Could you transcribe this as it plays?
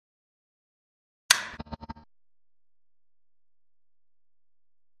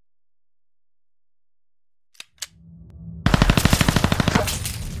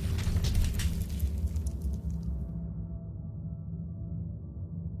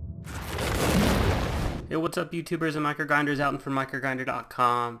Hey, what's up YouTubers and MicroGrinders out and from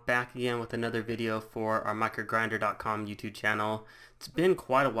MicroGrinder.com, back again with another video for our MicroGrinder.com YouTube channel. It's been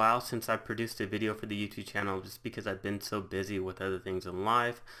quite a while since I produced a video for the YouTube channel just because I've been so busy with other things in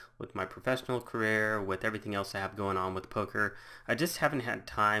life, with my professional career, with everything else I have going on with poker. I just haven't had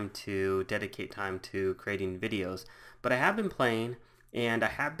time to dedicate time to creating videos, but I have been playing. And I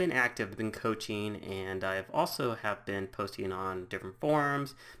have been active, been coaching, and I've also have been posting on different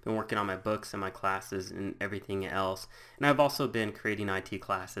forums, been working on my books and my classes and everything else. And I've also been creating IT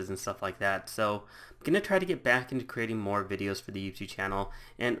classes and stuff like that. So I'm going to try to get back into creating more videos for the YouTube channel.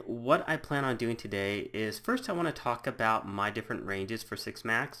 And what I plan on doing today is first I want to talk about my different ranges for 6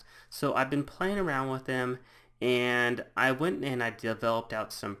 max. So I've been playing around with them. And I went and I developed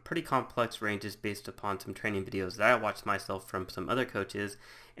out some pretty complex ranges based upon some training videos that I watched myself from some other coaches,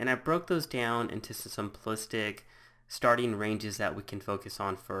 and I broke those down into some simplistic starting ranges that we can focus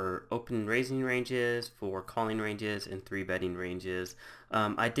on for open raising ranges, for calling ranges, and 3-betting ranges.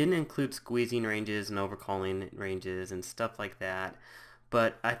 I didn't include squeezing ranges and overcalling ranges and stuff like that,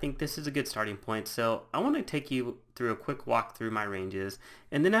 but I think this is a good starting point. So I want to take you through a quick walk through my ranges,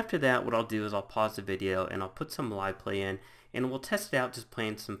 and then after that what I'll do is I'll pause the video and I'll put some live play in and we'll test it out just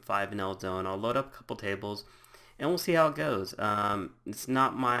playing some 5-L zone. I'll load up a couple tables and we'll see how it goes. It's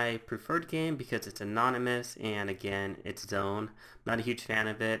not my preferred game because it's anonymous and again it's zone. I'm not a huge fan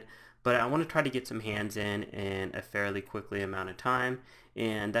of it, but I want to try to get some hands in a fairly quickly amount of time,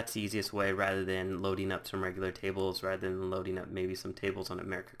 and that's the easiest way rather than loading up some regular tables, rather than loading up maybe some tables on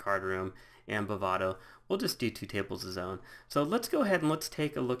America Card Room and Bovado. We'll just do 2 tables of zone. So let's go ahead and let's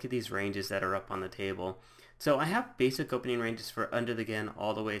take a look at these ranges that are up on the table. So I have basic opening ranges for under the gun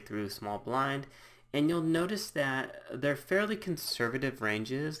all the way through small blind, and you'll notice that they're fairly conservative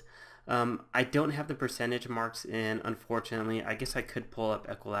ranges. I don't have the percentage marks in, unfortunately. I guess I could pull up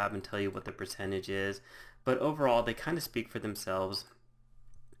Equilab and tell you what the percentage is, but overall they kind of speak for themselves.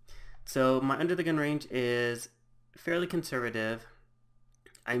 So my under the gun range is fairly conservative.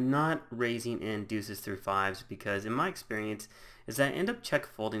 I'm not raising in deuces through 5s because in my experience is that I end up check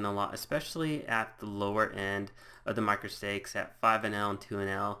folding a lot, especially at the lower end of the micro stakes at 5-L and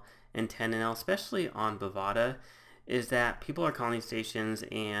 2-L and 10-L, especially on Bovada, is that people are calling stations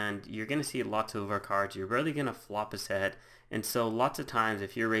and you're going to see lots of overcards. You're rarely going to flop a set, and so lots of times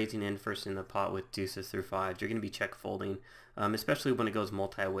if you're raising in first in the pot with deuces through 5s, you're going to be check folding, especially when it goes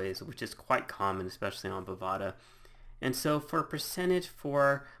multi-ways, which is quite common, especially on Bovada. And so for a percentage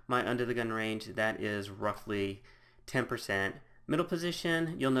for my under the gun range, that is roughly 10%. Middle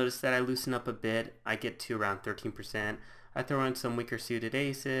position, you'll notice that I loosen up a bit. I get to around 13%. I throw in some weaker suited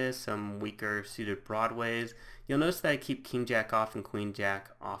aces, some weaker suited broadways. You'll notice that I keep king jack off and queen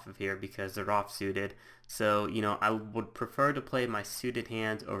jack off of here because they're off suited. So, you know, I would prefer to play my suited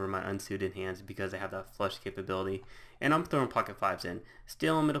hands over my unsuited hands because I have that flush capability. And I'm throwing pocket 5s in.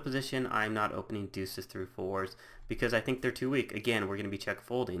 Still in middle position, I'm not opening deuces through 4s because I think they're too weak. Again, we're going to be check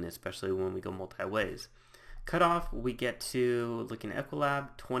folding, especially when we go multi-ways. Cutoff, we get to, looking at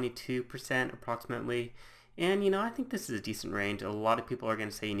Equilab, 22% approximately. And, you know, I think this is a decent range. A lot of people are going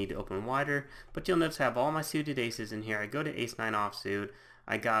to say you need to open wider, but you'll notice I have all my suited aces in here. I go to ace-9 offsuit.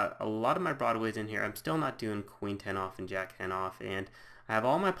 I got a lot of my broadways in here. I'm still not doing queen 10 off and jack 10 off, and I have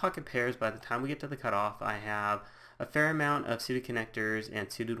all my pocket pairs. By the time we get to the cutoff, I have a fair amount of suited connectors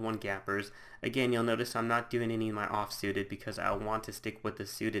and suited 1 gappers. Again, you'll notice I'm not doing any of my off-suited because I want to stick with the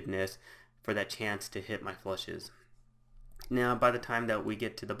suitedness for that chance to hit my flushes. Now, by the time that we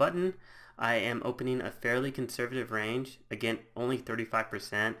get to the button, I am opening a fairly conservative range. Again, only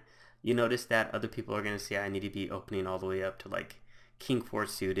 35%. You notice that other people are going to say I need to be opening all the way up to like king 4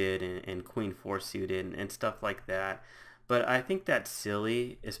 suited and queen 4 suited and stuff like that. But I think that's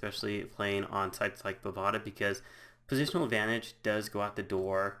silly, especially playing on sites like Bovada, because positional advantage does go out the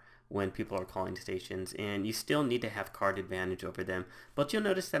door when people are calling stations, and you still need to have card advantage over them. But you'll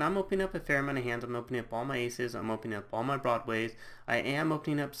notice that I'm opening up a fair amount of hands. I'm opening up all my aces. I'm opening up all my broadways. I am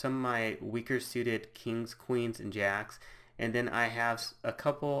opening up some of my weaker suited kings, queens, and jacks. And then I have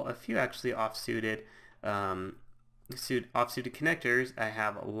a few actually off-suited off-suited connectors. I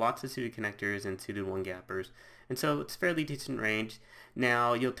have lots of suited connectors and suited 1 gappers. And so it's fairly decent range.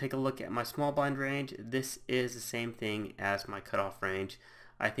 Now you'll take a look at my small blind range. This is the same thing as my cutoff range.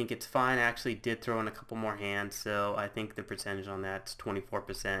 I think it's fine. I actually did throw in a couple more hands, so I think the percentage on that's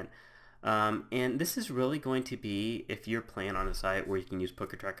 24%. And this is really going to be if you're playing on a site where you can use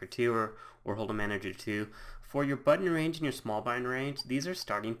Poker Tracker 2 or Hold'em Manager 2. For your button range and your small blind range, these are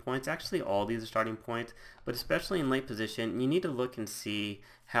starting points. Actually, all these are starting points, but especially in late position, you need to look and see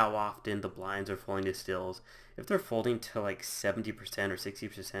how often the blinds are folding to stills. If they're folding to like 70% or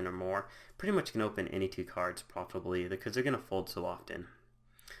 60% or more, pretty much can open any two cards profitably because they're going to fold so often.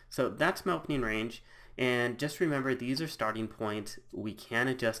 So that's my opening range. And just remember, these are starting points. We can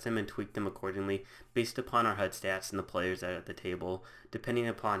adjust them and tweak them accordingly based upon our HUD stats and the players at the table, depending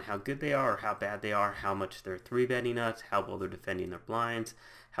upon how good they are or how bad they are, how much they're 3-betting us, how well they're defending their blinds,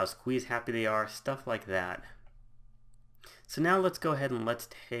 how squeeze happy they are, stuff like that. So now let's go ahead and let's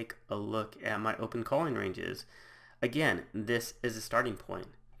take a look at my open calling ranges. Again, this is a starting point.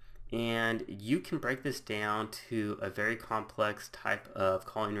 And you can break this down to a very complex type of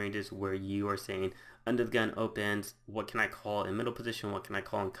calling ranges where you are saying under the gun opens, what can I call in middle position, what can I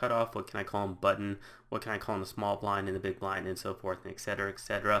call in cutoff, what can I call in button, what can I call in the small blind and the big blind, and so forth, and etc.,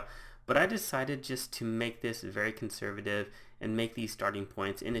 etc. But I decided just to make this very conservative and make these starting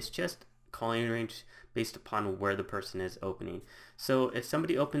points, and it's just calling range based upon where the person is opening. So if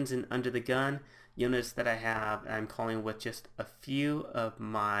somebody opens in under the gun, you'll notice that I'm calling with just a few of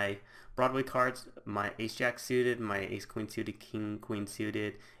my Broadway cards, my ace jack suited, my ace queen suited, king queen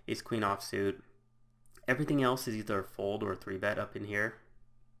suited, ace queen offsuit. Everything else is either a fold or a 3-bet up in here.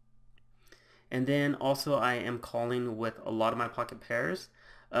 And then also I am calling with a lot of my pocket pairs.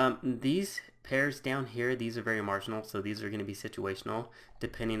 These pairs down here, these are very marginal, so these are going to be situational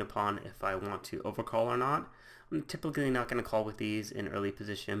depending upon if I want to overcall or not. I'm typically not going to call with these in early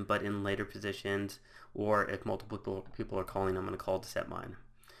position, but in later positions, or if multiple people are calling, I'm going to call to set mine.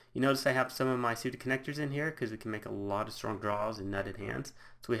 You notice I have some of my suited connectors in here because we can make a lot of strong draws and nutted hands,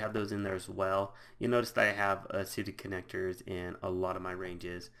 so we have those in there as well. You notice that I have suited connectors in a lot of my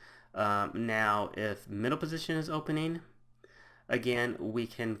ranges. Now, if middle position is opening, again, we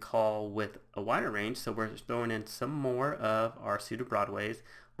can call with a wider range, so we're throwing in some more of our suited broadways.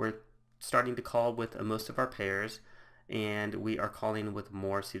 We're starting to call with most of our pairs, and we are calling with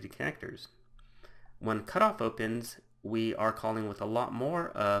more suited connectors. When cutoff opens, we are calling with a lot more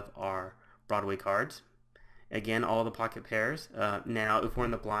of our Broadway cards. Again, all the pocket pairs. Now, if we're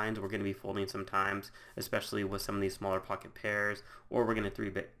in the blinds, we're going to be folding sometimes, especially with some of these smaller pocket pairs, or we're going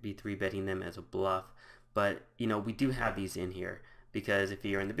to be 3-betting them as a bluff. But, you know, we do have these in here because if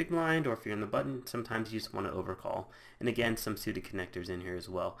you're in the big blind or if you're in the button, sometimes you just want to overcall. And again, some suited connectors in here as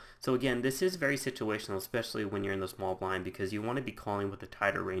well. So again, this is very situational, especially when you're in the small blind, because you want to be calling with a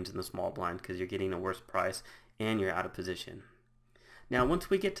tighter range in the small blind because you're getting a worse price and you're out of position. Now, once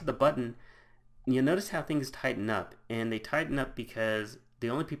we get to the button, you'll notice how things tighten up, and they tighten up because the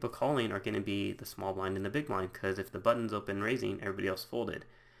only people calling are going to be the small blind and the big blind, because if the button's open raising, everybody else folded.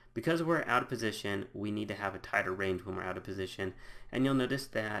 Because we're out of position, we need to have a tighter range when we're out of position, and you'll notice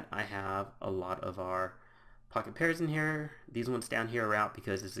that I have a lot of our pocket pairs in here. These ones down here are out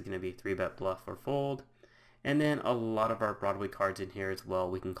because this is going to be a 3-bet bluff or fold. And then a lot of our Broadway cards in here as well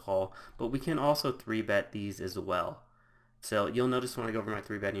we can call, but we can also 3-bet these as well. So you'll notice when I go over my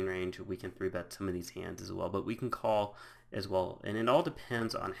 3-betting range, we can 3-bet some of these hands as well, but we can call as well. And it all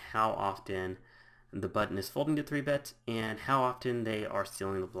depends on how often the button is folding to 3-bets and how often they are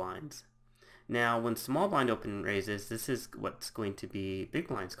stealing the blinds. Now, when small blind open raises, this is what's going to be big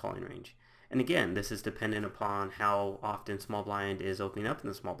blind's calling range. And again, this is dependent upon how often small blind is opening up in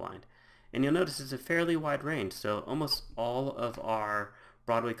the small blind. And you'll notice it's a fairly wide range, so almost all of our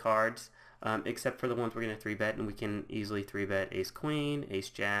Broadway cards, except for the ones we're going to 3-bet, and we can easily 3-bet ace queen, ace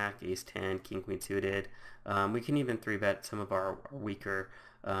jack, ace 10, king queen suited. We can even 3-bet some of our weaker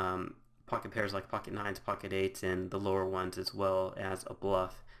pocket pairs like pocket 9s, pocket 8s, and the lower ones as well as a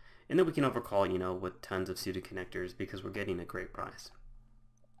bluff. And then we can overcall, you know, with tons of suited connectors because we're getting a great price.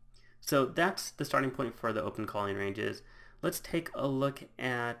 So that's the starting point for the open calling ranges. Let's take a look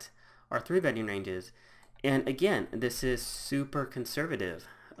at our 3-betting ranges. And again, this is super conservative.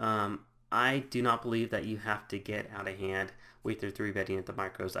 I do not believe that you have to get out of hand with your 3-betting at the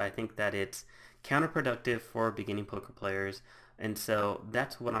micros. I think that it's counterproductive for beginning poker players, and so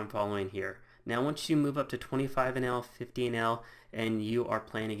that's what I'm following here. Now, once you move up to 25 NL, 50 NL, and you are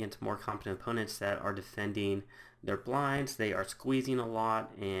playing against more competent opponents that are defending their blinds, they are squeezing a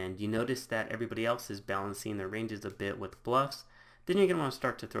lot, and you notice that everybody else is balancing their ranges a bit with bluffs, then you're going to want to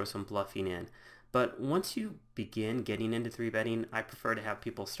start to throw some bluffing in. But once you begin getting into 3-betting, I prefer to have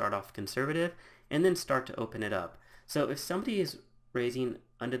people start off conservative and then start to open it up. So if somebody is raising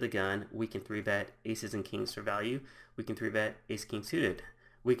under the gun, we can 3-bet aces and kings for value. We can 3-bet ace-king suited.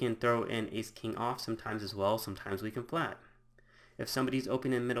 We can throw in ace-king off sometimes as well. Sometimes we can flat. if somebody's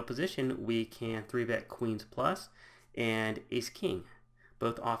open in middle position, we can 3-bet queens plus and ace king,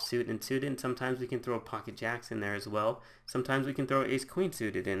 both offsuit and suited, and sometimes we can throw pocket jacks in there as well. Sometimes we can throw ace queen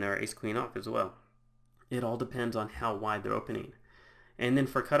suited in there, ace queen off as well. It all depends on how wide they're opening. And then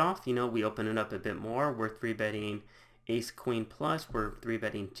for cutoff, we open it up a bit more. We're 3-betting ace queen plus, we're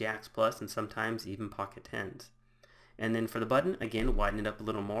 3-betting jacks plus, and sometimes even pocket tens. And then for the button, again, widen it up a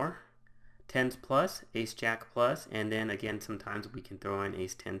little more. Tens plus, ace jack plus, and then again, sometimes we can throw in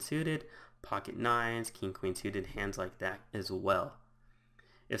ace 10 suited, pocket nines, king queen suited, hands like that as well.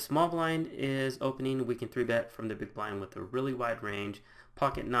 If small blind is opening, we can 3-bet from the big blind with a really wide range.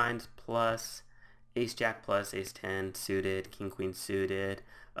 Pocket nines plus, ace jack plus, ace 10 suited, king queen suited.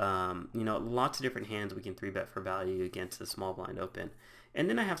 Lots of different hands we can 3-bet for value against the small blind open. And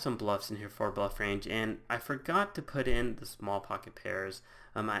then I have some bluffs in here for bluff range, and I forgot to put in the small pocket pairs.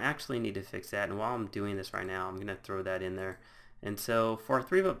 I actually need to fix that, and while I'm doing this right now, I'm going to throw that in there. And so for a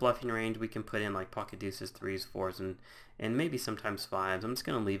 3-bet bluffing range, we can put in like pocket deuces, threes, fours, and maybe sometimes fives. I'm just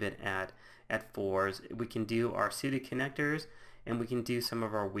going to leave it at fours. We can do our suited connectors, and we can do some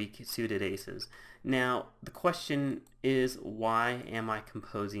of our weak suited aces. Now, the question is, why am I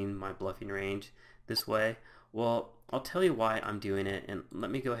composing my bluffing range this way? Well, I'll tell you why I'm doing it, and let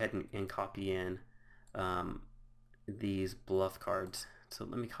me go ahead and copy in these bluff cards. So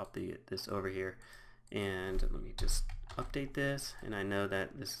let me copy this over here, and let me just update this. And I know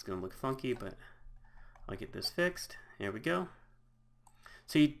that this is going to look funky, but I'll get this fixed. Here we go.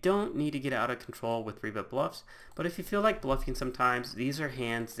 So you don't need to get out of control with 3-bet bluffs, but if you feel like bluffing sometimes, these are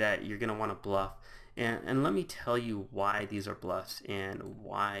hands that you're going to want to bluff. And let me tell you why these are bluffs and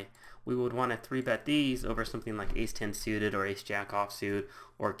why we would want to 3-bet these over something like ace 10 suited or ace jack offsuit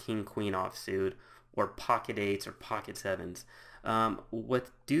or king queen offsuit or pocket eights or pocket sevens.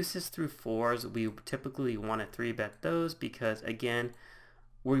 With deuces through fours, we typically want to 3-bet those because, again,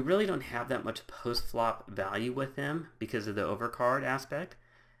 we really don't have that much post-flop value with them because of the overcard aspect.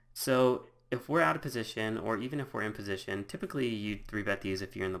 So if we're out of position, or even if we're in position, typically you 3-bet these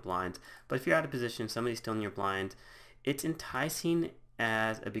if you're in the blinds. But if you're out of position, somebody's still in your blinds, it's enticing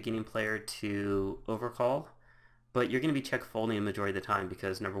as a beginning player to overcall, but you're going to be check folding the majority of the time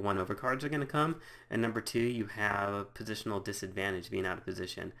because number one, overcards are going to come, and number two, you have a positional disadvantage being out of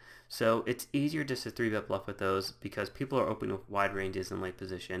position. So it's easier just to 3-bet bluff with those because people are open with wide ranges in late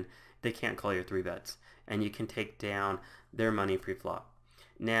position. They can't call your 3-bets, and you can take down their money pre-flop.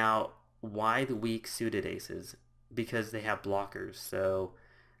 Now, why the weak suited aces? Because they have blockers, so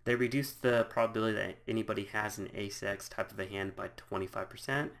they reduce the probability that anybody has an ace-x type of a hand by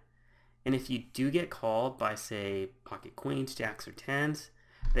 25%. And if you do get called by, say, pocket queens, jacks, or tens,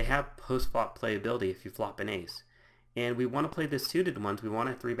 they have post-flop playability if you flop an ace. And we want to play the suited ones. We want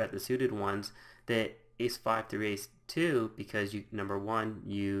to 3-bet the suited ones that ace 5 through ace 2 because, number one,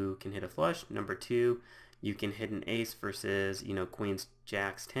 you can hit a flush. Number two, you can hit an ace versus, queens,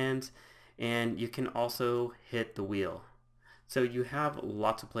 jacks, tens. And you can also hit the wheel. So you have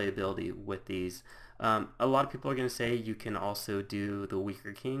lots of playability with these. A lot of people are going to say you can also do the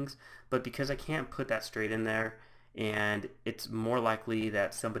weaker kings, but because I can't put that straight in there, and it's more likely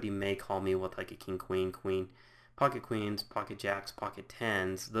that somebody may call me with like a king, queen, queen, pocket queens, pocket jacks, pocket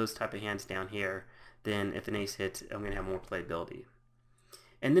tens, those type of hands down here, then if an ace hits, I'm going to have more playability.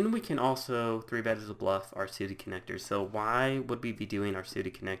 And then we can also 3-bet as a bluff our suited connectors. So why would we be doing our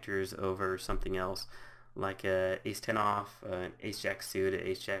suited connectors over something else like ace 10 off, ace jack suited,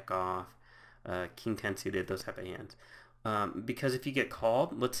 ace jack off, king 10 suited, those type of hands? Because if you get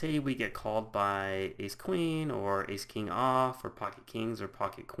called, let's say we get called by ace queen or ace king off or pocket kings or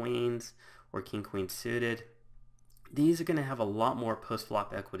pocket queens or king queen suited, these are going to have a lot more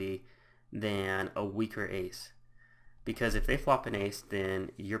post-flop equity than a weaker ace. Because if they flop an ace, then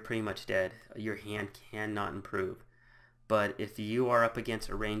you're pretty much dead. Your hand cannot improve. But if you are up against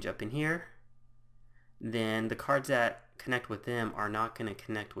a range up in here, then the cards that connect with them are not going to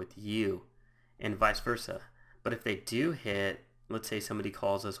connect with you, and vice versa. But if they do hit, let's say somebody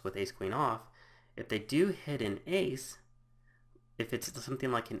calls us with ace queen off, if they do hit an ace, if it's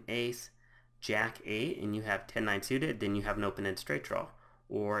something like an ace jack 8 and you have 10-9 suited, then you have an open-end straight draw.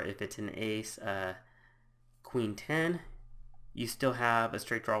 Or if it's an ace queen 10, you still have a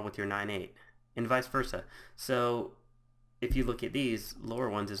straight draw with your 9-8, and vice versa. So if you look at these lower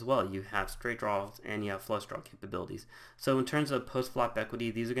ones as well, you have straight draws and you have flush draw capabilities. So in terms of post-flop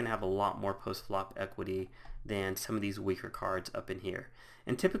equity, these are going to have a lot more post-flop equity than some of these weaker cards up in here.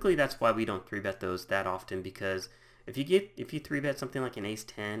 And typically that's why we don't 3-bet those that often, because if you 3-bet something like an ace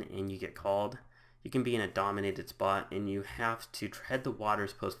 10 and you get called, you can be in a dominated spot and you have to tread the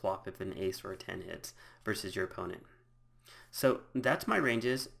waters post-flop if an ace or a 10 hits versus your opponent. So that's my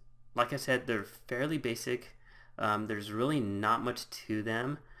ranges. Like I said, they're fairly basic. There's really not much to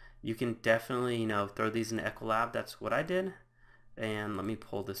them. You can definitely, you know, throw these in Equilab. That's what I did. And let me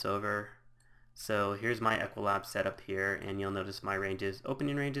pull this over. So here's my Equilab setup here, and you'll notice my ranges,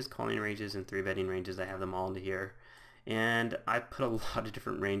 opening ranges, calling ranges, and 3-betting ranges. I have them all into here. And I put a lot of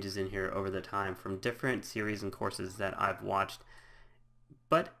different ranges in here over the time from different series and courses that I've watched.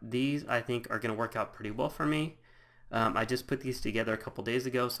 But these, I think, are going to work out pretty well for me. I just put these together a couple days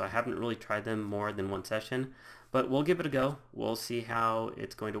ago, so I haven't really tried them more than one session. But we'll give it a go. We'll see how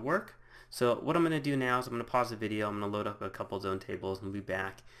it's going to work. So what I'm going to do now is I'm going to pause the video. I'm going to load up a couple zone tables and we'll be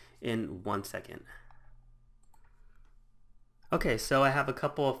back in 1 second. Okay, so I have a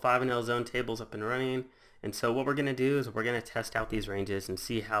couple of 5L zone tables up and running. And so what we're going to do is we're going to test out these ranges and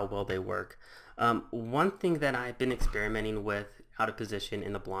see how well they work. One thing that I've been experimenting with out of position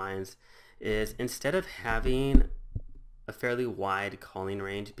in the blinds is instead of having a fairly wide calling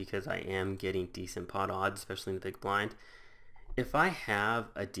range, because I am getting decent pot odds, especially in the big blind, if I have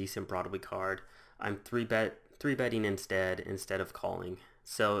a decent Broadway card, I'm 3-betting instead of calling.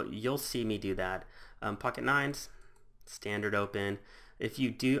 So you'll see me do that. Pocket nines, standard open. If you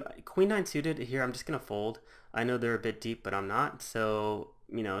do Queen 9 suited here, I'm just going to fold. I know they're a bit deep, but I'm not. So,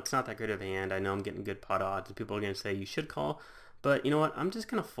 you know, it's not that great of a hand. I know I'm getting good pot odds, and people are going to say you should call. But you know what? I'm just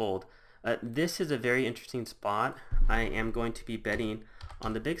going to fold. This is a very interesting spot. I am going to be betting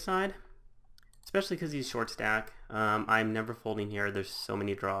on the big side, especially because he's short stack. I'm never folding here. There's so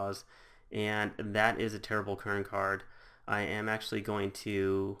many draws, and that is a terrible current card. I am actually going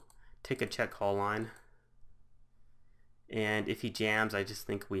to take a check call line, and if he jams, I just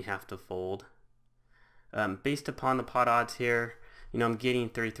think we have to fold. Based upon the pot odds here, you know, I'm getting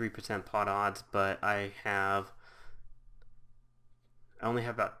 33% pot odds, but I only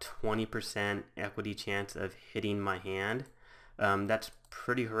have about 20% equity chance of hitting my hand. That's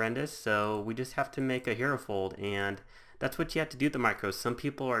pretty horrendous, so we just have to make a hero fold, and that's what you have to do with the micros. Some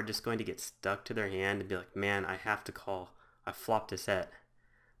people are just going to get stuck to their hand and be like, man, I have to call. I flopped a set.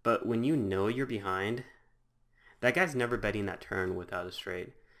 But when you know you're behind, that guy's never betting that turn without a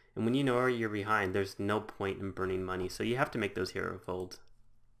straight. And when you know you're behind, there's no point in burning money, so you have to make those hero folds.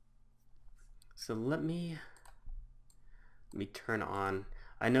 So let me turn on.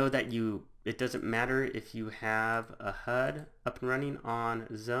 I know that it doesn't matter if you have a HUD up and running on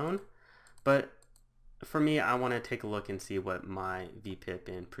zone, but for me, I want to take a look and see what my VPIP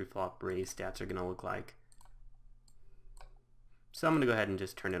and preflop raise stats are going to look like. So I'm going to go ahead and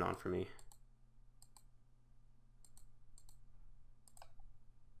just turn it on for me.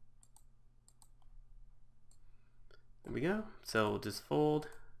 There we go. So just fold.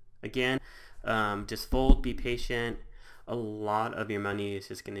 Again, just fold, be patient. A lot of your money is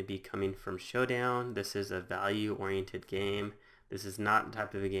just going to be coming from showdown. This is a value-oriented game. This is not the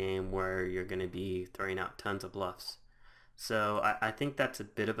type of a game where you're going to be throwing out tons of bluffs. So I think that's a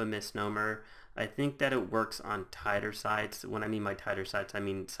bit of a misnomer. I think that it works on tighter sites. When I mean by tighter sites, I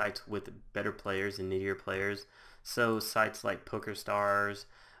mean sites with better players and nittier players. So sites like PokerStars,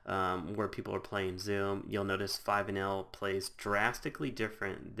 where people are playing Zoom, you'll notice 5L plays drastically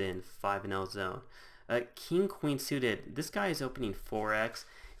different than 5L zone. King Queen suited, this guy is opening 4x,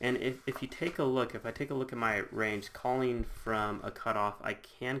 and if you take a look, if I take a look at my range, calling from a cutoff, I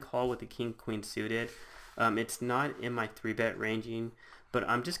can call with the King Queen suited. It's not in my 3-bet ranging, but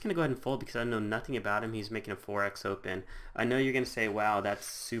I'm just going to go ahead and fold because I know nothing about him. He's making a 4x open. I know you're going to say, wow, that's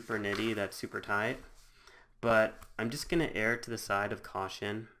super nitty, that's super tight, but I'm just going to err to the side of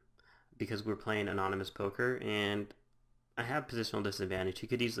caution because we're playing anonymous poker, and I have positional disadvantage. He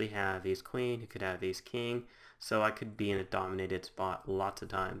could easily have ace queen, he could have ace king, so I could be in a dominated spot lots of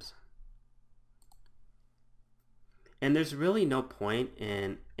times. And there's really no point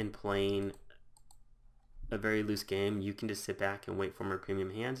in playing a very loose game. You can just sit back and wait for more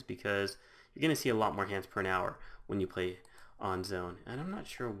premium hands because you're going to see a lot more hands per hour when you play on zone. And I'm not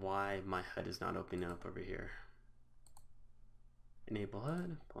sure why my HUD is not opening up over here. Enable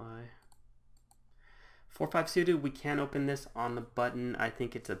HUD, apply. 4-5 suited, we can open this on the button. I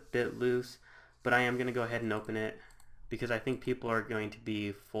think it's a bit loose, but I am going to go ahead and open it because I think people are going to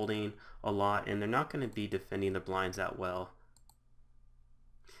be folding a lot and they're not going to be defending the blinds that well.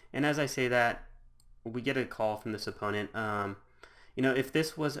 And as I say that, we get a call from this opponent. You know, if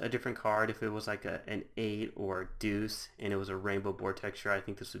this was a different card, if it was like an 8 or a deuce and it was a rainbow board texture, I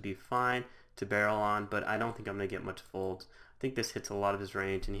think this would be fine to barrel on, but I don't think I'm going to get much folds. I think this hits a lot of his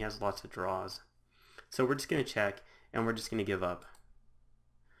range and he has lots of draws. So we're just going to check, and we're just going to give up.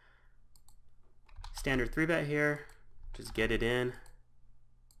 Standard 3-bet here. Just get it in.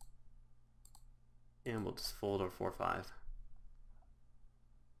 And we'll just fold our 4-5.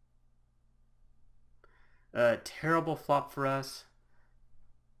 Terrible flop for us.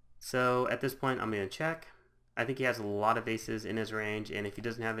 So at this point, I'm going to check. I think he has a lot of aces in his range, and if he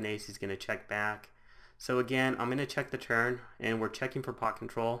doesn't have an ace, he's going to check back. So again, I'm going to check the turn, and we're checking for pot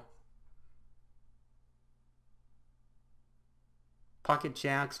control. Pocket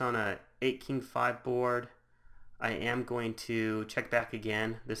jacks on a 8-king-5 board. I am going to check back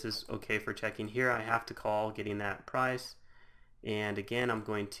again. This is okay for checking here. I have to call, getting that price. And again, I'm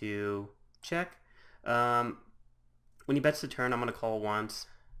going to check. When he bets the turn, I'm going to call once.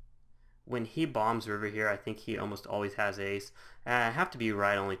 When he bombs river here, I think he almost always has ace. I have to be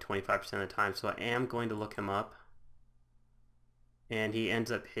right only 25% of the time, so I am going to look him up. And he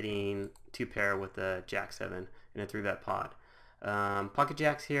ends up hitting 2-pair with a jack-7 in a 3-bet pot. Pocket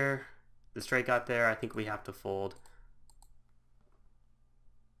jacks here. The straight got there. I think we have to fold.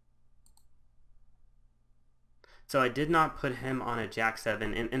 So I did not put him on a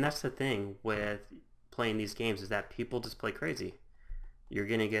jack-7, and that's the thing with playing these games, is that people just play crazy. You're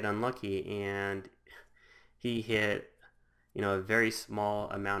gonna get unlucky, and he hit, you know, a very small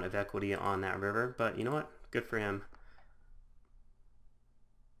amount of equity on that river, but you know what? Good for him.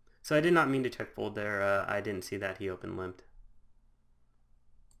 So I did not mean to check fold there. I didn't see that he open limped.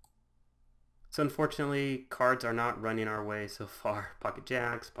 So unfortunately, cards are not running our way so far. Pocket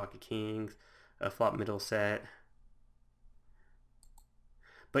jacks, pocket kings, a flop middle set.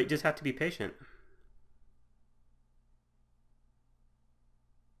 But you just have to be patient.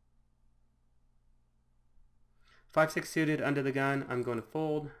 Five, six suited under the gun. I'm going to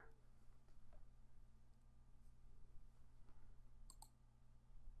fold.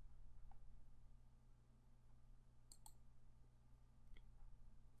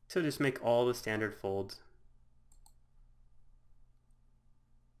 So just make all the standard folds.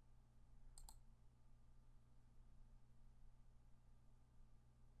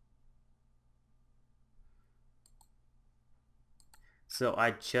 So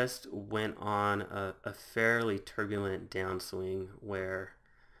I just went on a fairly turbulent downswing where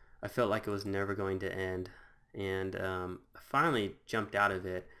I felt like it was never going to end, and finally jumped out of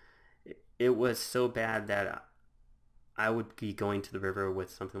it. It was so bad that I would be going to the river with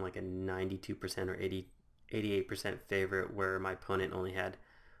something like a 92% or 88% favorite, where my opponent only had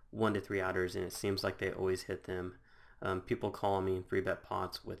 1 to 3 outers, and it seems like they always hit them. People call me in 3-bet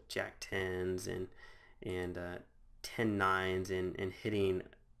pots with jack 10s and 10-9s and hitting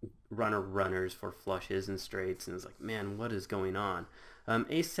runners for flushes and straights, and it's like, man, what is going on?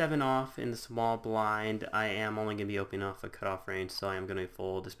 Ace-7 off in the small blind. I am only going to be opening off a cutoff range, so I am going to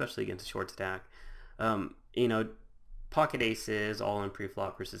fold, especially against a short stack. You know, pocket aces all in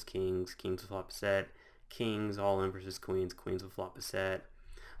pre-flop versus kings will flop a set, kings all in versus queens will flop a set.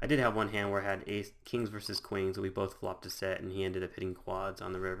 I did have one hand where I had ace kings versus queens, and we both flopped a set, and he ended up hitting quads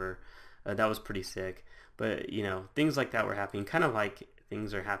on the river. That was pretty sick. But you know, things like that were happening, kind of like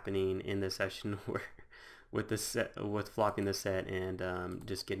things are happening in this session where with flopping the set and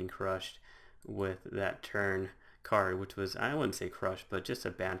just getting crushed with that turn card, which was, I wouldn't say crushed, but just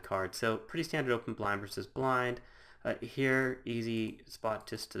a bad card. So pretty standard open blind versus blind. Here, easy spot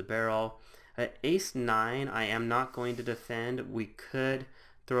just to the barrel. Ace-9, I am not going to defend. We could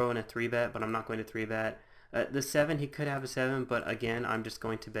throw in a 3-bet, but I'm not going to 3-bet. The 7, he could have a 7, but again, I'm just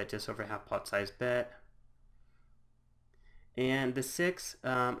going to bet just over half pot size bet. And the 6,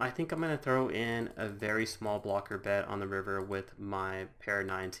 I think I'm going to throw in a very small blocker bet on the river with my pair of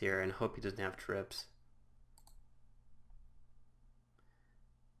 9s here and hope he doesn't have trips.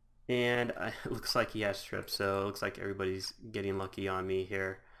 And it looks like he has trips, so it looks like everybody's getting lucky on me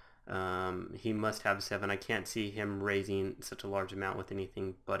here. He must have a 7. I can't see him raising such a large amount with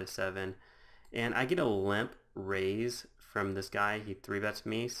anything but a 7. And I get a limp raise from this guy. He 3-bets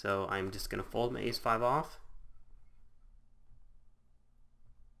me, so I'm just going to fold my ace-5 off.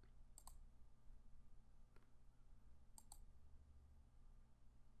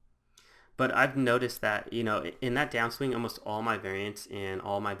 But I've noticed that, you know, in that downswing, almost all my variance and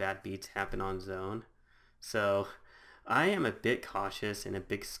all my bad beats happen on zone. So I am a bit cautious and a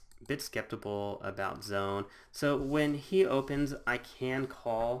bit skeptical about zone. So when he opens, I can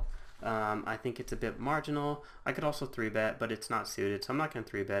call. I think it's a bit marginal. I could also 3-bet, but it's not suited, so I'm not going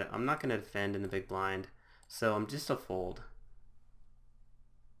to 3-bet. I'm not going to defend in the big blind, so I'm just a fold.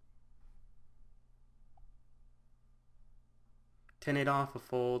 Ten-8 off, a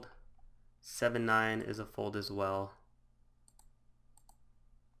fold. 7-9 is a fold as well.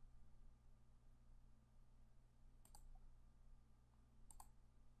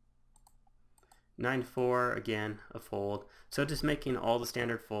 Nine four, again, a fold. So just making all the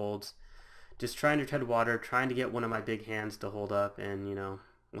standard folds. Just trying to tread water, trying to get one of my big hands to hold up, and, you know,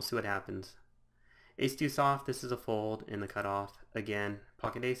 we'll see what happens. Ace deuce off, this is a fold in the cutoff. Again,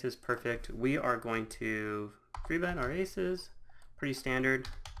 pocket aces, perfect. We are going to 3-bet our aces, pretty standard.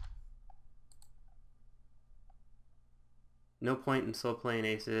 No point in slow playing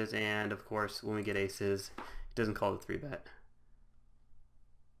aces, and of course, when we get aces, it doesn't call the 3-bet.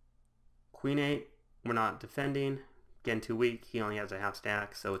 Queen 8, we're not defending. Again, too weak. He only has a half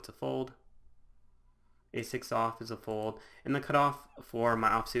stack, so it's a fold. Ace-6 off is a fold. And the cutoff for my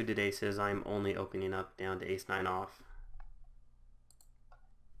offsuited aces, I'm only opening up down to Ace-9 off.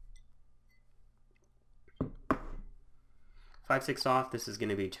 Five-6 off, this is going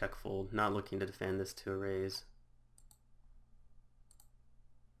to be check fold. Not looking to defend this to a raise.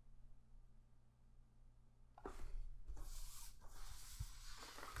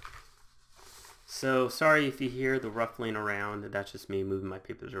 So sorry if you hear the ruffling around, that's just me moving my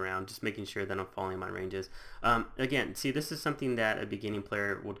papers around, just making sure that I'm following my ranges. Again, see, this is something that a beginning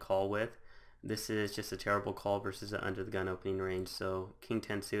player would call with. This is just a terrible call versus an under the gun opening range. So King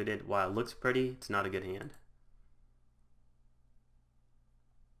 10 suited, while it looks pretty, it's not a good hand.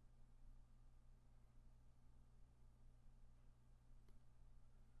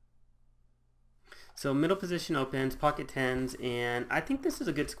 So middle position opens, pocket 10s, and I think this is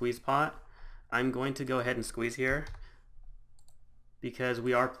a good squeeze pot. I'm going to go ahead and squeeze here because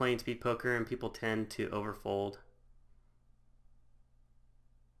we are playing speed poker and people tend to overfold.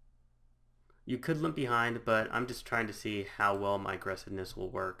 You could limp behind, but I'm just trying to see how well my aggressiveness will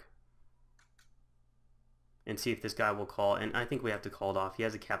work and see if this guy will call. And I think we have to call it off. He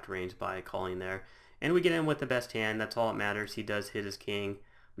has a capped range by calling there. And we get in with the best hand. That's all that matters. He does hit his king.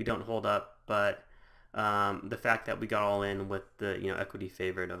 We don't hold up, but the fact that we got all in with the equity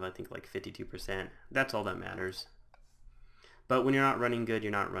favored of I think like 52%, that's all that matters. But when you're not running good,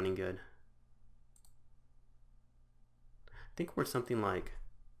 you're not running good. I think we're something like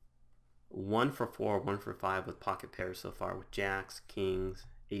 1 for 4, 1 for 5 with pocket pairs so far, with jacks, kings,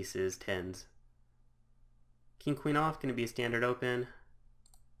 aces, 10s. King queen off, going to be a standard open.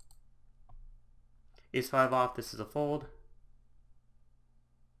 Ace 5 off, this is a fold.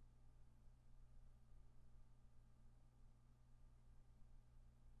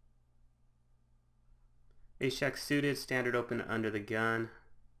 Ace jack suited, standard open under the gun.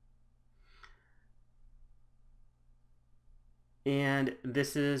 And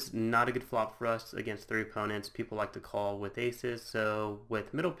this is not a good flop for us against 3 opponents. People like to call with aces, so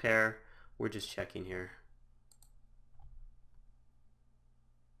with middle pair, we're just checking here.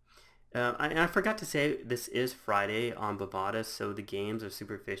 I forgot to say this is Friday on Bovada, so the games are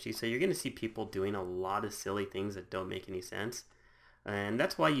super fishy. So you're going to see people doing a lot of silly things that don't make any sense. And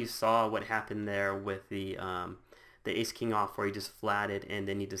that's why you saw what happened there with the ace king off, where he just flatted and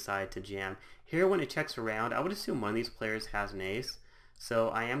then he decided to jam. Here when it checks around, I would assume one of these players has an ace. So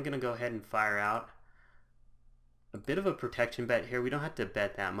I am going to go ahead and fire out a bit of a protection bet here. We don't have to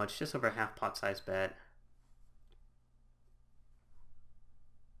bet that much, just over a half pot size bet.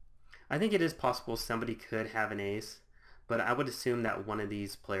 I think it is possible somebody could have an ace, but I would assume that one of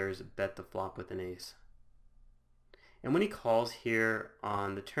these players bet the flop with an ace. And when he calls here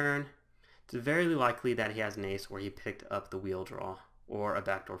on the turn, it's very likely that he has an ace or he picked up the wheel draw or a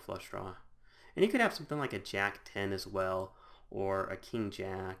backdoor flush draw. And he could have something like a jack 10 as well, or a king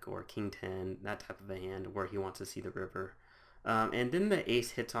jack or a king 10, that type of a hand where he wants to see the river. And then the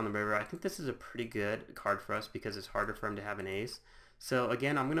ace hits on the river. I think this is a pretty good card for us because it's harder for him to have an ace. So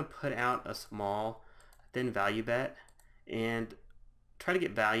again, I'm going to put out a small thin value bet and try to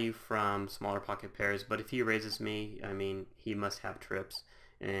get value from smaller pocket pairs. But if he raises me, I mean, he must have trips.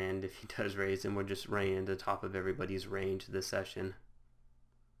 And if he does raise, then we're just running into the top of everybody's range this session.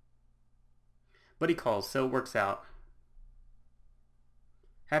 But he calls, so it works out.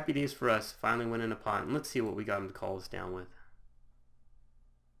 Happy days for us, finally winning a pot. And let's see what we got him to call us down with.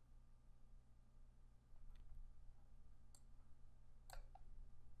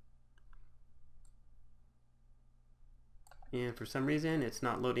 And for some reason, it's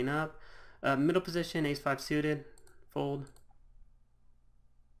not loading up. Middle position, ace 5 suited, fold.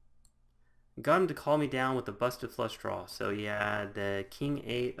 Got him to call me down with a busted flush draw. So yeah, the king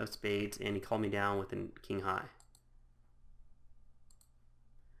 8 of spades, and he called me down with a king high.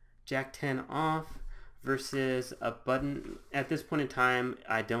 Jack 10 off versus a button. At this point in time,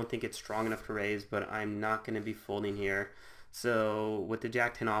 I don't think it's strong enough to raise, but I'm not going to be folding here. So with the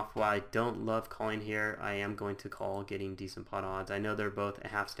Jack 10 off, while I don't love calling here, I am going to call, getting decent pot odds. I know they're both a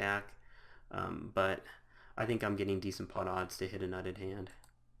half stack, but I think I'm getting decent pot odds to hit a nutted hand.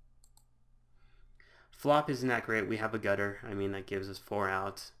 Flop isn't that great. We have a gutter. I mean, that gives us 4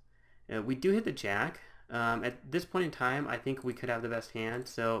 outs. We do hit the jack. At this point in time, I think we could have the best hand.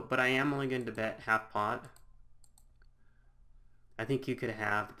 So, but I am only going to bet half pot. I think you could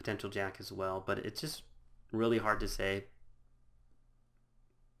have the potential jack as well, but it's just really hard to say.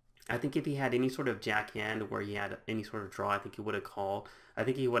 I think if he had any sort of jack hand where he had any sort of draw, I think he would have called. I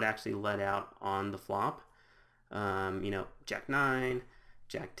think he would actually let out on the flop. You know, jack 9,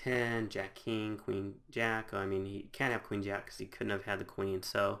 jack 10, jack king, queen jack. I mean, he can't have queen jack because he couldn't have had the queen.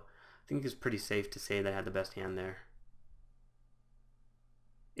 So I think it's pretty safe to say that I had the best hand there.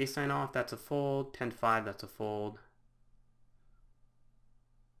 Ace 9 off, that's a fold. 10-5, that's a fold.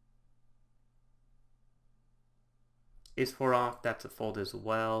 Ace 4 off, that's a fold as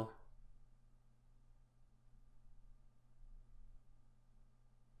well.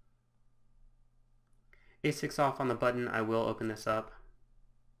 Ace 6 off on the button, I will open this up.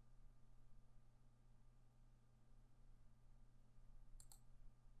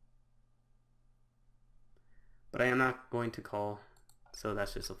 But I am not going to call, so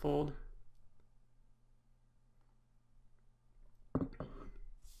that's just a fold.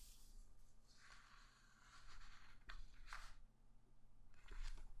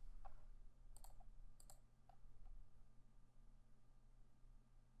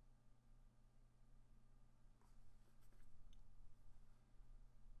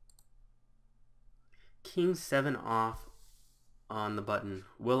 King 7 off on the button.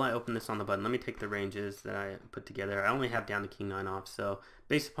 Will I open this on the button? Let me take the ranges that I put together. I only have down to King 9 off, so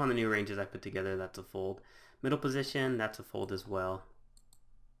based upon the new ranges I put together, that's a fold. Middle position, that's a fold as well.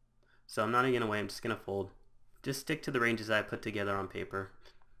 So I'm not even going to wait, I'm just going to fold. Just stick to the ranges I put together on paper,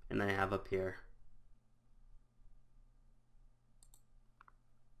 and then I have up here.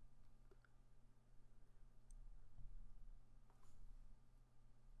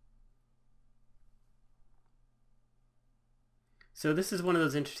 So this is one of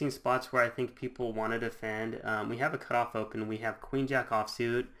those interesting spots where I think people want to defend. We have a cutoff open. We have Queen Jack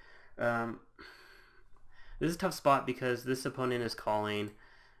offsuit. This is a tough spot because this opponent is calling.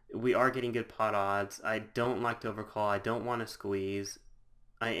 We are getting good pot odds. I don't like to overcall. I don't want to squeeze.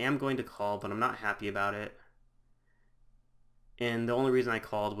 I am going to call, but I'm not happy about it. And the only reason I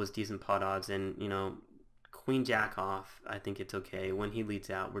called was decent pot odds. And, you know, Queen Jack off, I think it's okay. When he leads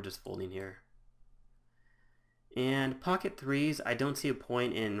out, we're just folding here. And pocket threes, I don't see a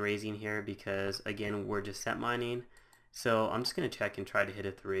point in raising here because, again, we're just set mining. So I'm just going to check and try to hit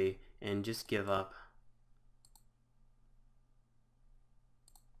a 3 and just give up.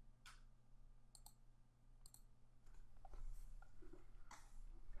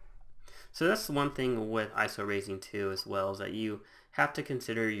 So that's the one thing with ISO raising too as well, is that you have to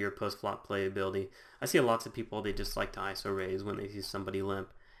consider your post-flop playability. I see lots of people, they just like to ISO raise when they see somebody limp.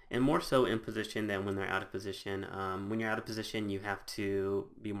 And more so in position than when they're out of position. When you're out of position, you have to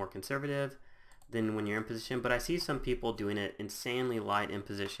be more conservative than when you're in position. But I see some people doing it insanely light in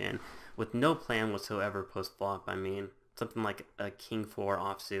position with no plan whatsoever post-flop. I mean, something like a King 4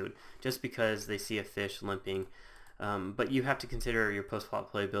 offsuit, just because they see a fish limping. But you have to consider your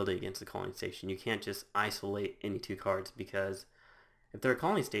post-flop playability against the calling station. You can't just isolate any two cards, because if they're a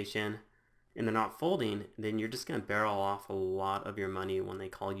calling station and they're not folding, then you're just going to barrel off a lot of your money when they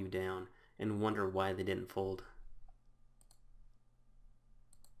call you down and wonder why they didn't fold.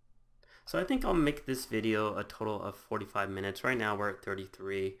 So I think I'll make this video a total of 45 minutes. Right now we're at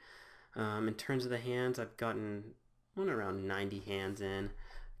 33. In terms of the hands, I've gotten around 90 hands in.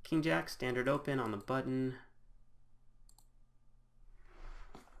 King Jack, standard open on the button.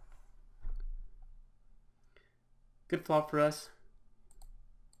 Good flop for us.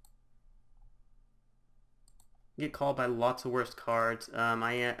 Get called by lots of worse cards.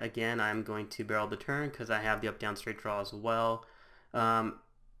 Again, I'm going to barrel the turn because I have the up down straight draw as well.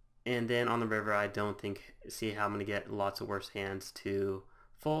 And then on the river, I don't see how I'm going to get lots of worse hands to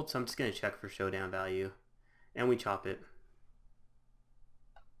fold, so I'm just going to check for showdown value, and we chop it.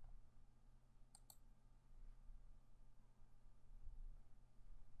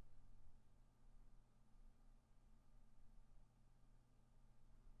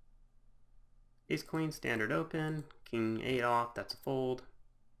 Ace Queen, standard open. King 8 off, that's a fold.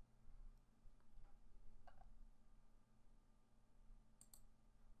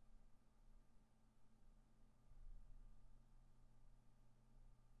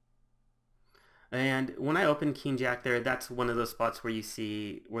 And when I open King Jack there, that's one of those spots where you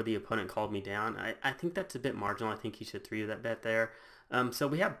see where the opponent called me down. I think that's a bit marginal. I think he should 3 that bet there. So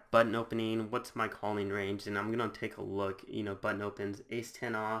we have button opening. What's my calling range? And I'm going to take a look. You know, button opens, Ace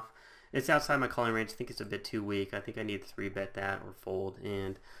 10 off. It's outside my calling range. I think it's a bit too weak. I think I need to 3-bet that or fold.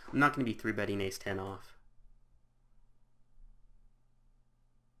 And I'm not going to be 3-betting Ace 10 off.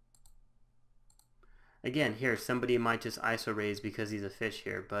 Again, here, somebody might just ISO raise because he's a fish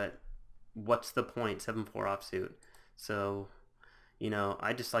here, but what's the point? 7-4 offsuit. So, you know,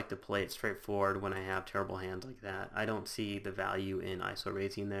 I just like to play it straightforward when I have terrible hands like that. I don't see the value in ISO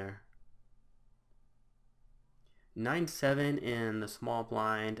raising there. 9-7 in the small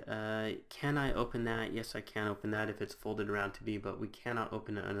blind. Can I open that? Yes, I can open that if it's folded around to be, but we cannot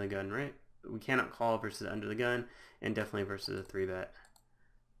open it under the gun, right? We cannot call versus under the gun, and definitely versus a 3-bet.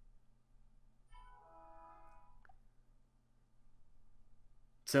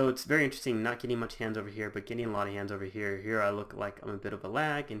 So it's very interesting not getting much hands over here, but getting a lot of hands over here. Here I look like I'm a bit of a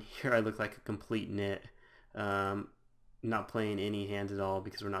lag, and here I look like a complete nit. Not playing any hands at all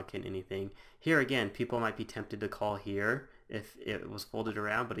because we're not getting anything. Here again, people might be tempted to call here if it was folded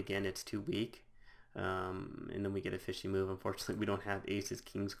around, but again, it's too weak. And then we get a fishy move. Unfortunately, we don't have aces,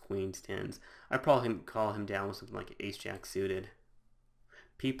 kings, queens, tens. I'd probably call him down with something like ace-jack suited.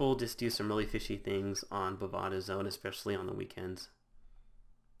 People just do some really fishy things on Bovada zone, especially on the weekends.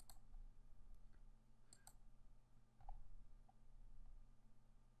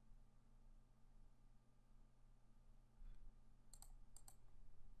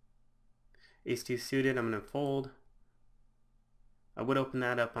 Ace-2 suited, I'm going to fold. I would open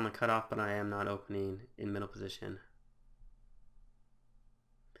that up on the cutoff, but I am not opening in middle position.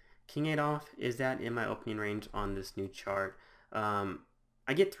 King-8 off, is that in my opening range on this new chart?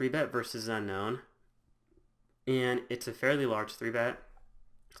 I get 3-bet versus unknown, and it's a fairly large 3-bet,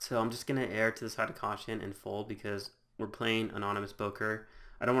 so I'm just going to err to the side of caution and fold because we're playing anonymous poker.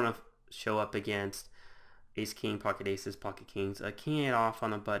 I don't want to show up against ace king, pocket aces, pocket kings. King 8 off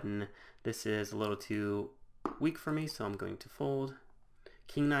on the button. This is a little too weak for me, so I'm going to fold.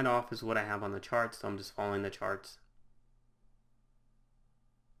 King 9 off is what I have on the chart, so I'm just following the charts.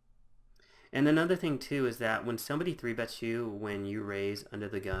 And another thing too is that when somebody 3-bets you when you raise under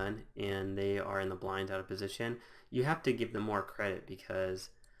the gun and they are in the blinds out of position, you have to give them more credit because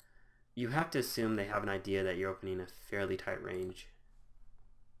you have to assume they have an idea that you're opening a fairly tight range.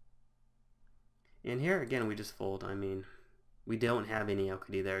 And here again we just fold. I mean, we don't have any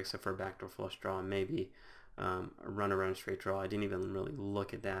equity there except for a backdoor flush draw and maybe a run around straight draw. I didn't even really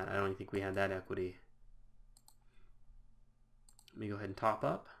look at that. I don't think we had that equity. Let me go ahead and top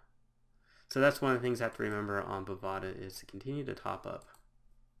up. So that's one of the things I have to remember on Bovada is to continue to top up.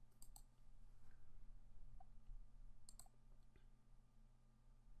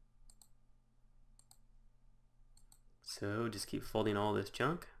 So just keep folding all this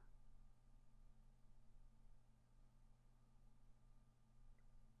junk.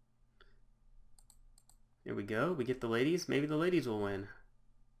 Here we go. We get the ladies. Maybe the ladies will win.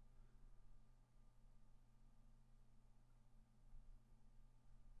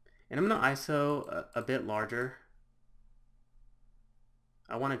 And I'm going to ISO a bit larger.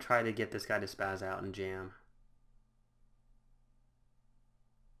 I want to try to get this guy to spaz out and jam.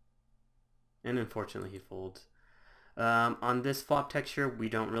 And unfortunately he folds. On this flop texture, we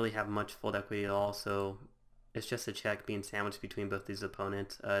don't really have much fold equity at all, so it's just a check being sandwiched between both these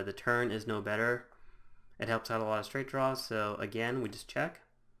opponents. The turn is no better. It helps out a lot of straight draws, so again, we just check.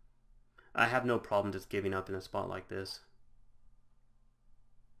 I have no problem just giving up in a spot like this.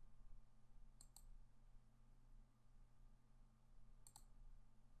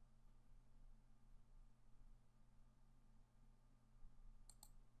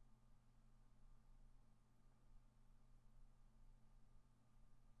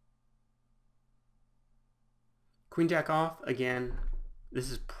 Queen Jack off, again,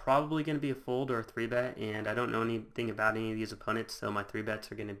 this is probably going to be a fold or a 3-bet, and I don't know anything about any of these opponents, so my 3-bets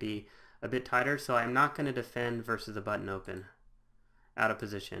are going to be a bit tighter, so I'm not going to defend versus the button open out of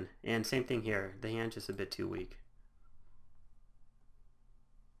position. And same thing here, the hand's just a bit too weak.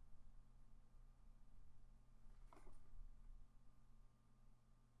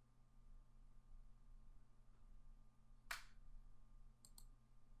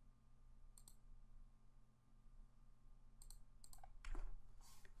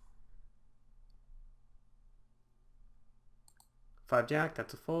 Five Jack,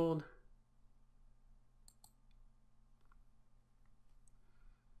 that's a fold.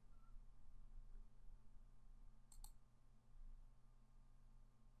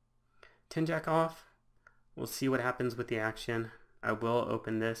 Ten Jack off. We'll see what happens with the action. I will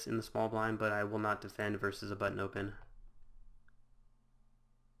open this in the small blind, but I will not defend versus a button open.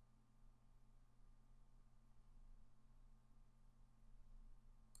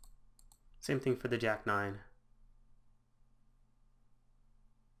 Same thing for the Jack 9.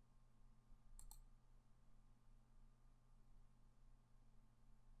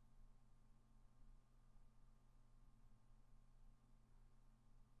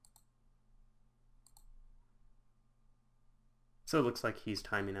 So it looks like he's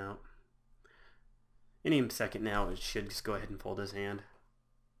timing out. Any second now, it should just go ahead and fold his hand.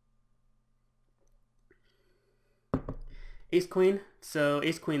 Ace Queen. So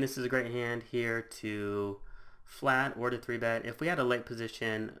Ace Queen, this is a great hand here to flat or to 3-bet. If we had a late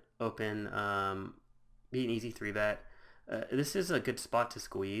position open, be an easy 3-bet. This is a good spot to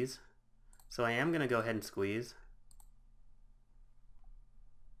squeeze. So I am going to go ahead and squeeze.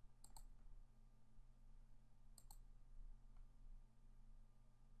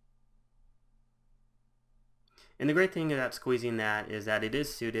 And the great thing about squeezing that is that it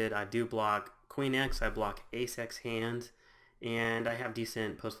is suited. I do block Queen X, I block Ace X hands, and I have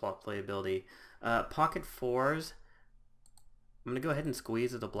decent post-flop playability. Pocket fours, I'm going to go ahead and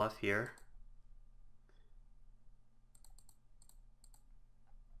squeeze as a bluff here.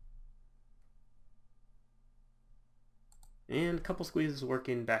 And a couple squeezes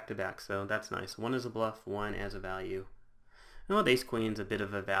working back to back, so that's nice. One as a bluff, one as a value. And with Ace Queen's a bit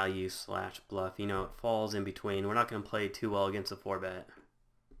of a value slash bluff. You know, it falls in between. We're not going to play too well against a 4-bet.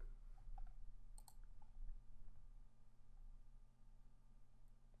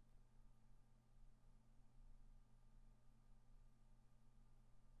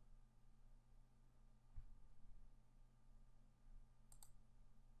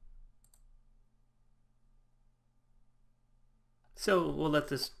 So we'll let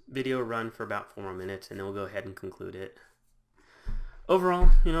this video run for about 4 more minutes and then we'll go ahead and conclude it. Overall,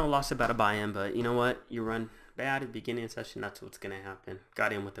 you know, lost about a buy-in, but you know what? You run bad at the beginning of the session, that's what's going to happen.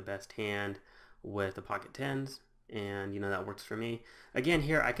 Got in with the best hand with the pocket tens, and you know, that works for me. Again,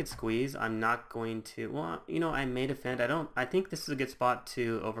 here I could squeeze. I'm not going to, well, you know, I may defend. I think this is a good spot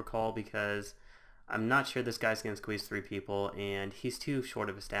to overcall because I'm not sure this guy's going to squeeze 3 people, and he's too short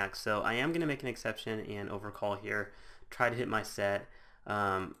of a stack. So I am going to make an exception and overcall here. Try to hit my set.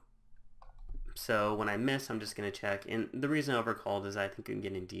 So when I miss, I'm just going to check. And the reason I overcalled is I think I'm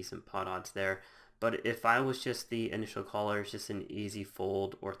getting decent pot odds there. But if I was just the initial caller, it's just an easy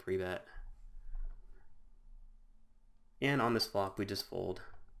fold or 3-bet. And on this flop, we just fold.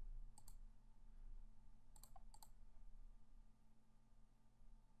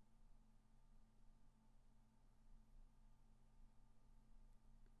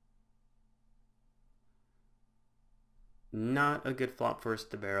 Not a good flop for us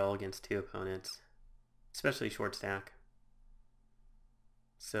to barrel against 2 opponents, especially short stack.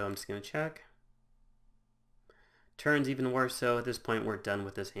 So I'm just going to check. Turn's even worse, so at this point we're done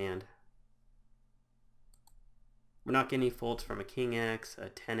with this hand. We're not getting any folds from a King X, a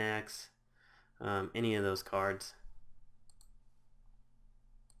 10X, any of those cards.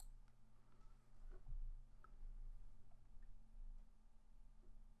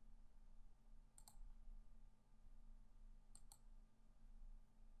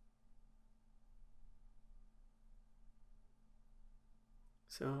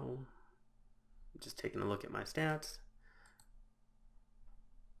 So, I'm just taking a look at my stats.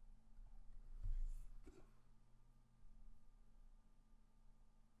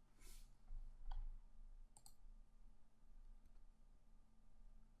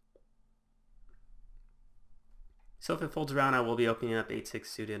 So if it folds around, I will be opening up 8-6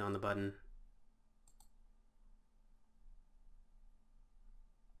 suited on the button.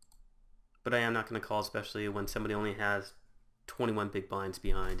 But I am not going to call, especially when somebody only has 21 big blinds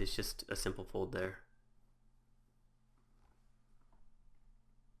behind. It's just a simple fold there.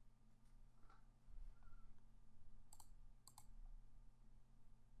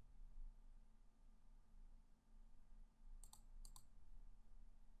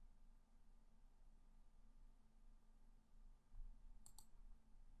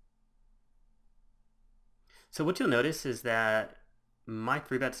 So what you'll notice is that my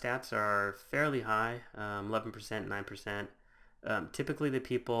 3-bet stats are fairly high, 11%, 9%. Typically the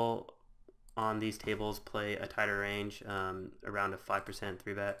people on these tables play a tighter range, around a 5%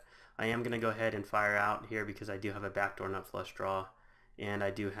 3-bet. I am going to go ahead and fire out here because I do have a backdoor nut flush draw, and I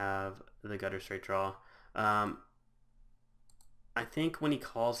do have the gutter straight draw. I think when he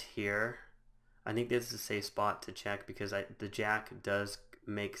calls here, I think this is a safe spot to check because the jack does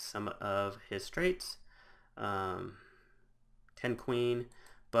make some of his straights. 10 queen,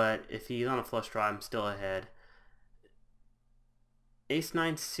 but if he's on a flush draw, I'm still ahead. Ace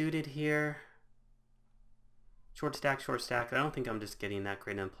 9 suited here. Short stack, short stack. I don't think I'm just getting that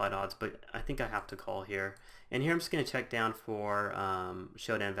great implied odds, but I think I have to call here. And here I'm just going to check down for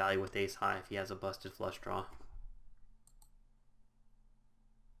showdown value with ace high if he has a busted flush draw.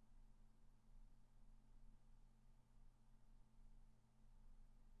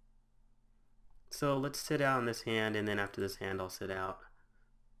 So let's sit out on this hand, and then after this hand I'll sit out.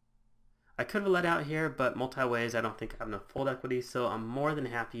 I could have let out here, but multi-ways, I don't think I have enough fold equity, so I'm more than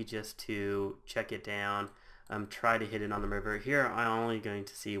happy just to check it down, try to hit it on the river. Here I'm only going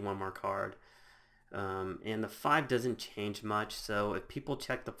to see one more card. And the 5 doesn't change much, so if people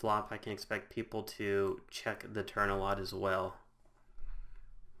check the flop, I can expect people to check the turn a lot as well.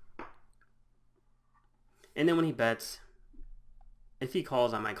 And then when he bets, if he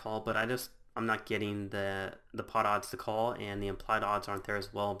calls, I might call, but I'm not getting the pot odds to call, and the implied odds aren't there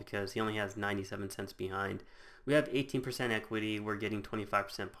as well because he only has 97 cents behind. We have 18% equity, we're getting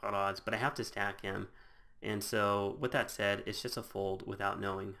 25% pot odds, but I have to stack him. And so with that said, it's just a fold without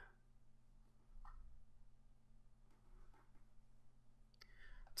knowing.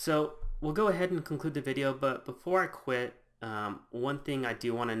 So we'll go ahead and conclude the video, but before I quit, one thing I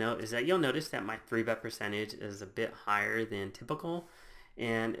do want to note is that you'll notice that my 3-bet percentage is a bit higher than typical,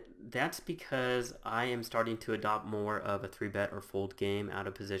 and that's because I am starting to adopt more of a 3-bet or fold game out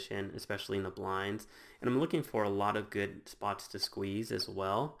of position, especially in the blinds, and I'm looking for a lot of good spots to squeeze as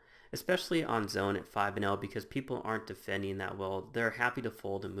well, especially on zone at 5-0 because people aren't defending that well. They're happy to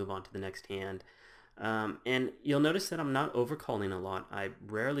fold and move on to the next hand. And you'll notice that I'm not overcalling a lot. I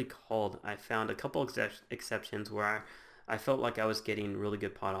rarely called. I found a couple exceptions where I felt like I was getting really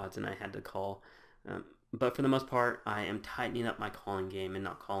good pot odds and I had to call. But for the most part, I am tightening up my calling game and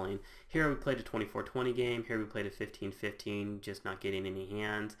not calling. Here we played a 24-20 game. Here we played a 15-15, just not getting any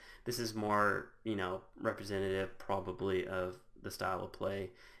hands. This is more, representative probably of the style of play.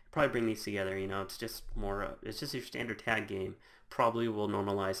 Probably bring these together, it's just more, it's just your standard tag game. Probably will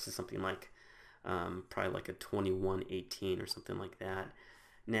normalize to something like probably like a 21-18 or something like that.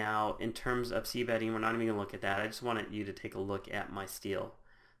 Now, in terms of c-betting, we're not even going to look at that. I just wanted you to take a look at my steal.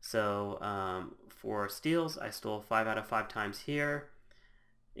 So for steals, I stole 5 out of 5 times here.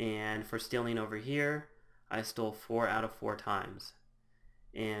 And for stealing over here, I stole 4 out of 4 times.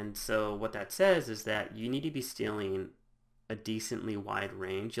 And so what that says is that you need to be stealing a decently wide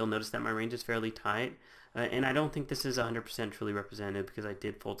range. You'll notice that my range is fairly tight. And I don't think this is 100% truly representative because I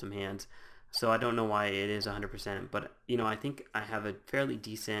did fold some hands. So I don't know why it is 100%, but I think I have a fairly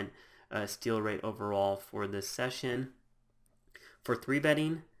decent steal rate overall for this session. For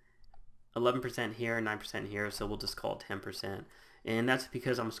 3-betting, 11% here, 9% here, so we'll just call it 10%. And that's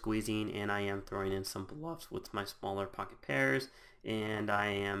because I'm squeezing and I am throwing in some bluffs with my smaller pocket pairs, and I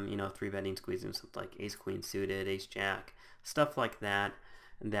am, 3-betting, squeezing something like ace-queen suited, ace-jack, stuff like that.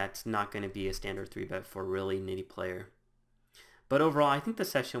 That's not going to be a standard 3-bet for a really nitty player. But overall, I think the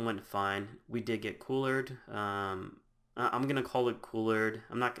session went fine. We did get coolered. I'm going to call it coolered.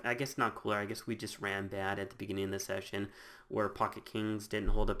 I guess not cooler. I guess we just ran bad at the beginning of the session where pocket kings didn't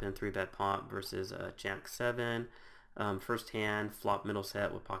hold up in a 3-bet pot versus jack 7. First hand, flop middle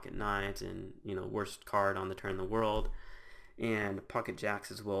set with pocket nines and, worst card on the turn in the world. And pocket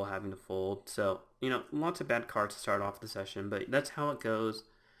jacks as well having to fold. So, lots of bad cards to start off the session, but that's how it goes.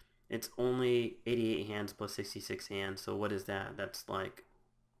 It's only 88 hands plus 66 hands, so what is that? That's like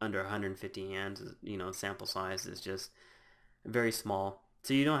under 150 hands. Sample size is just very small.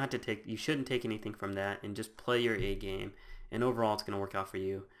 So you shouldn't take anything from that and just play your A game, and overall it's going to work out for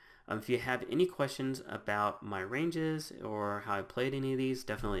you. If you have any questions about my ranges or how I played any of these,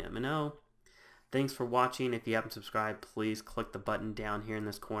 definitely let me know. Thanks for watching. If you haven't subscribed, please click the button down here in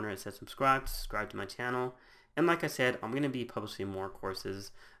this corner. It says subscribe to my channel. And like I said, I'm going to be publishing more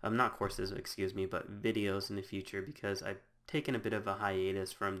courses, not courses, excuse me, but videos in the future because I've taken a bit of a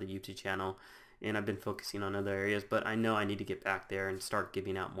hiatus from the YouTube channel and I've been focusing on other areas, but I know I need to get back there and start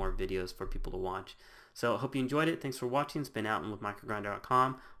giving out more videos for people to watch. So I hope you enjoyed it. Thanks for watching. It's been Alton with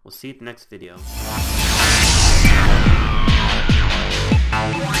MicroGrinder.com. We'll see you at the next video.